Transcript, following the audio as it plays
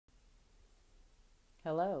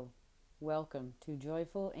Hello, welcome to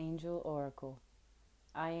Joyful Angel Oracle.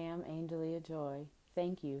 I am InJoy.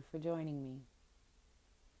 Thank you for joining me.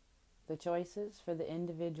 The choices for the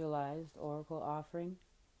Individualized Oracle offering: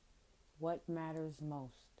 what matters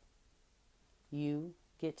most? You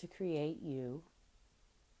get to create you.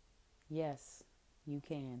 Yes, you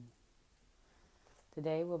can.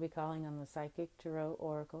 Today we'll be calling on the Psychic Tarot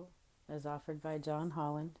Oracle as offered by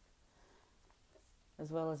Holland, as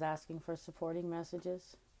well as asking for supporting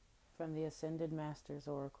messages from the Ascended Masters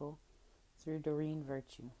Oracle through Doreen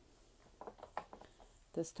Virtue.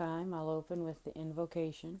 This time I'll open with the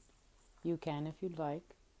invocation. You can, if you'd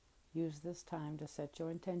like, use this time to set your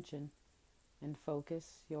intention and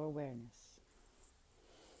focus your awareness.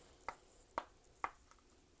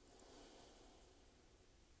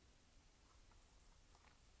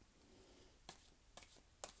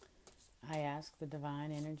 I ask the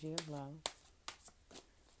divine energy of love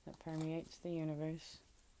that permeates the universe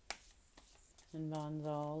and bonds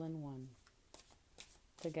all in one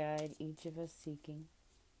to guide each of us seeking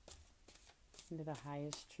into the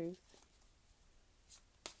highest truth.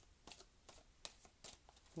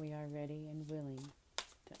 We are ready and willing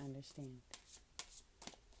to understand.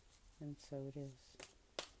 And so it is.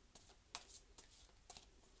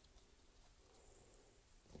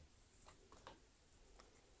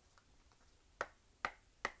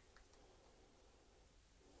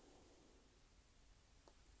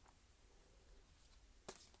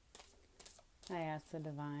 I ask the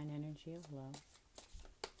divine energy of love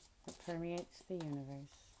that permeates the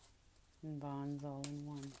universe and bonds all in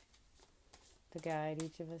one to guide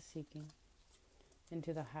each of us seeking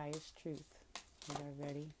into the highest truth. We are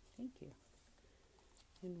ready, thank you,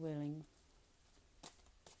 and willing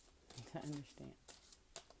to understand.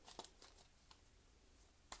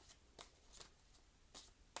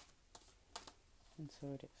 And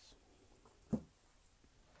so it is.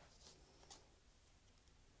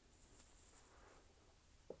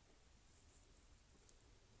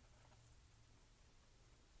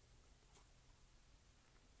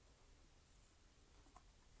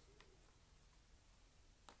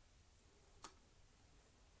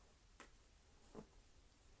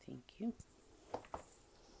 Thank you.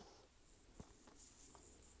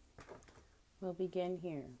 We'll begin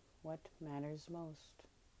here. What matters most?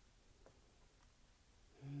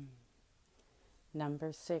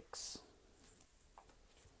 Number 6.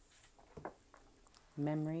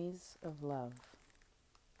 Memories of love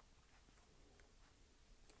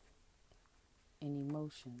and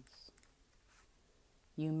emotions.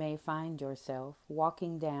 You may find yourself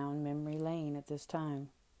walking down memory lane at this time.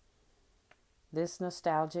 This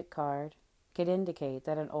nostalgic card could indicate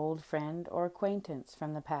that an old friend or acquaintance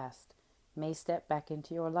from the past may step back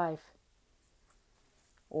into your life,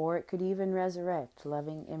 or it could even resurrect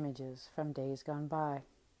loving images from days gone by.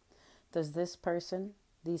 Does this person,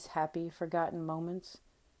 these happy forgotten moments,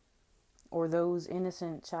 or those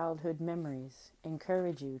innocent childhood memories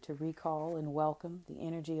encourage you to recall and welcome the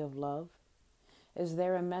energy of love? Is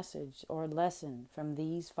there a message or lesson from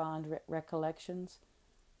these fond recollections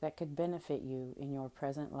that could benefit you in your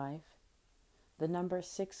present life? The number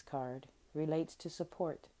 6 card relates to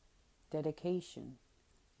support, dedication,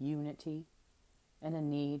 unity, and a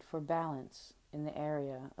need for balance in the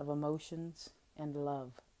area of emotions and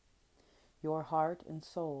love. Your heart and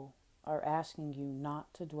soul are asking you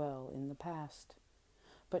not to dwell in the past,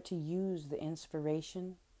 but to use the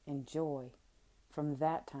inspiration and joy from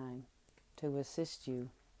that time to assist you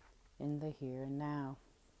in the here and now.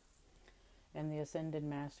 And the Ascended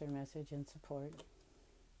Master message and support: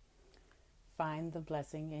 find the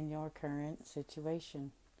blessing in your current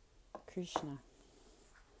situation. Krishna.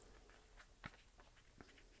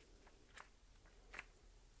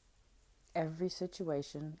 Every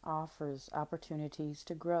situation offers opportunities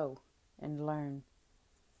to grow and learn.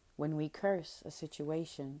 When we curse a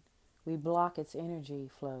situation, we block its energy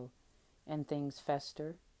flow, and things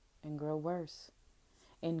fester and grow worse.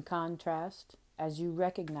 In contrast, as you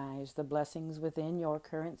recognize the blessings within your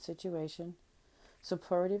current situation,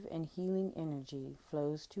 supportive and healing energy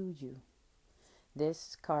flows to you.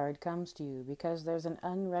 This card comes to you because there's an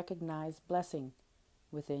unrecognized blessing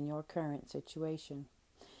within your current situation.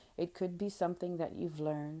 It could be something that you've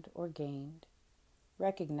learned or gained.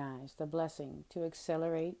 Recognize the blessing to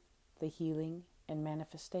accelerate the healing and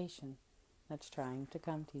manifestation that's trying to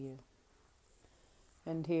come to you.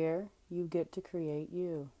 And here you get to create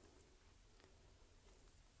you.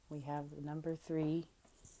 We have the number 3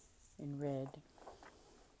 in red,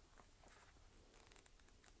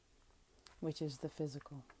 which is the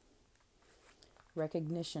physical.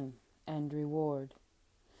 Recognition and reward.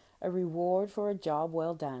 A reward for a job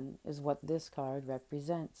well done is what this card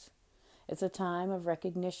represents. It's a time of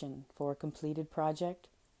recognition for a completed project,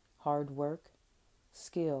 hard work,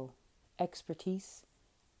 skill, expertise,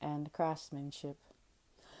 and craftsmanship.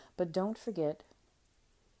 But don't forget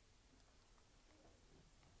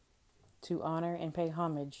to honor and pay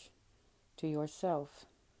homage to yourself.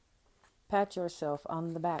 Pat yourself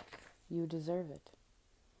on the back. You deserve it.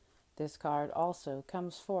 This card also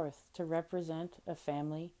comes forth to represent a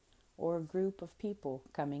family or a group of people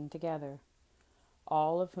coming together,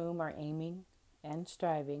 all of whom are aiming and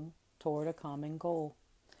striving toward a common goal.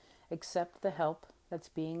 Accept the help that's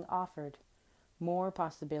being offered. More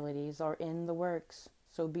possibilities are in the works,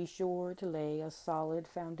 so be sure to lay a solid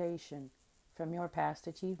foundation from your past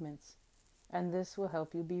achievements, and this will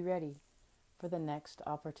help you be ready for the next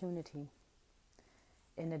opportunity.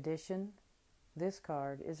 In addition, this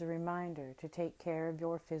card is a reminder to take care of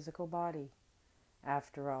your physical body.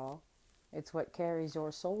 After all, it's what carries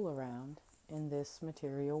your soul around in this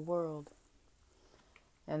material world.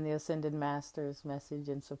 And the Ascended Master's message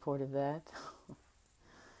in support of that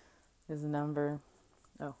is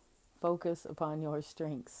focus upon your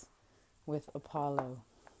strengths with Apollo.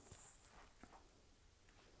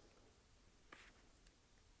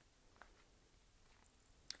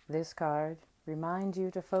 This card reminds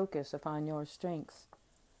you to focus upon your strengths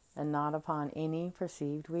and not upon any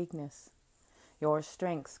perceived weakness. Your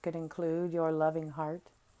strengths could include your loving heart,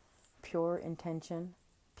 pure intention,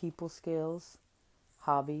 people skills,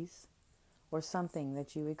 hobbies, or something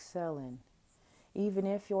that you excel in. Even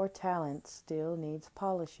if your talent still needs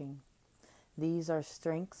polishing, these are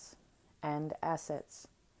strengths and assets.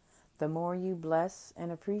 The more you bless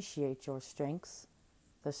and appreciate your strengths,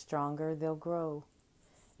 the stronger they'll grow.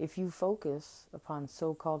 If you focus upon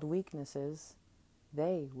so-called weaknesses,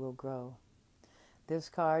 they will grow. This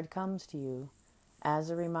card comes to you as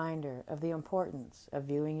a reminder of the importance of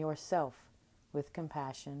viewing yourself with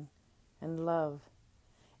compassion and love.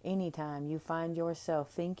 Anytime you find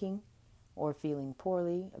yourself thinking or feeling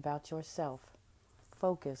poorly about yourself,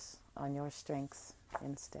 focus on your strengths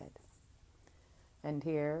instead. And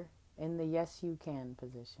here in the yes you can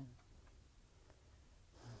position,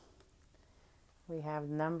 we have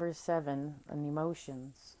number 7 on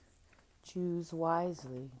emotions. Choose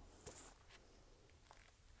wisely.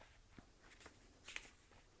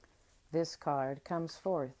 This card comes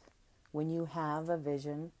forth when you have a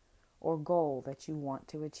vision or goal that you want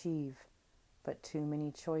to achieve, but too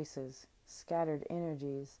many choices, scattered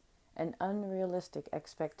energies, and unrealistic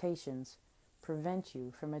expectations prevent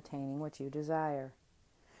you from attaining what you desire.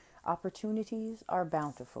 Opportunities are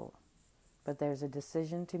bountiful, but there's a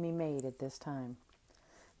decision to be made at this time.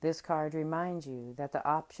 This card reminds you that the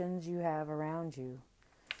options you have around you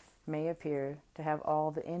may appear to have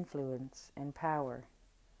all the influence and power,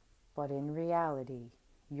 but in reality,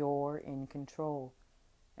 you're in control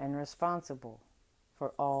and responsible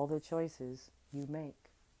for all the choices you make.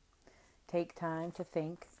 Take time to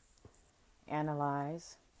think,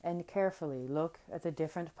 analyze, and carefully look at the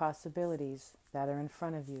different possibilities that are in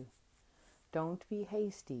front of you. Don't be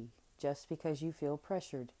hasty just because you feel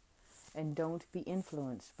pressured, and don't be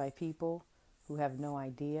influenced by people who have no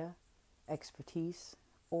idea, expertise,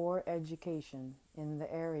 or education in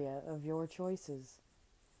the area of your choices.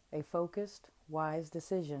 A focused, wise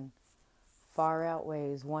decision far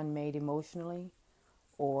outweighs one made emotionally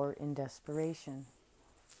or in desperation.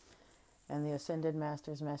 And the Ascended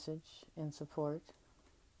Master's message in support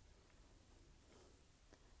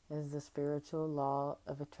is the spiritual law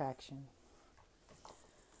of attraction.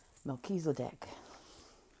 Melchizedek.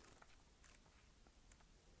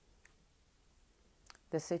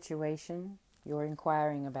 The situation you're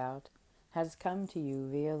inquiring about has come to you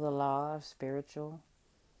via the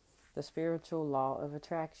spiritual law of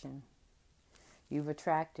attraction. You've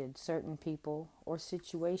attracted certain people or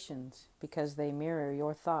situations because they mirror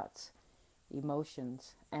your thoughts,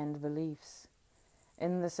 emotions, and beliefs.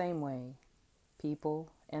 In the same way,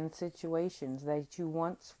 people and situations that you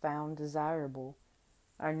once found desirable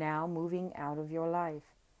are now moving out of your life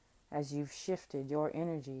as you've shifted your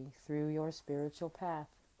energy through your spiritual path.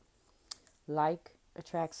 Like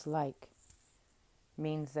attracts like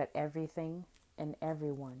means that everything and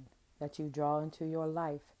everyone that you draw into your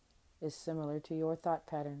life is similar to your thought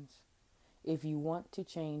patterns. If you want to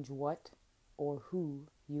change what or who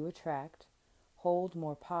you attract, hold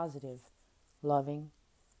more positive, loving,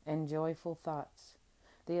 and joyful thoughts.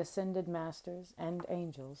 The Ascended Masters and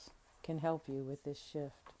Angels can help you with this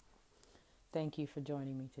shift. Thank you for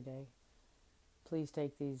joining me today. Please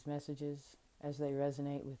take these messages as they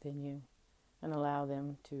resonate within you and allow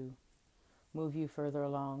them to move you further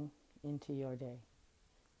along into your day.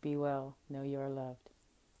 Be well. Know you are loved.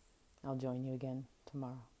 I'll join you again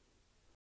tomorrow.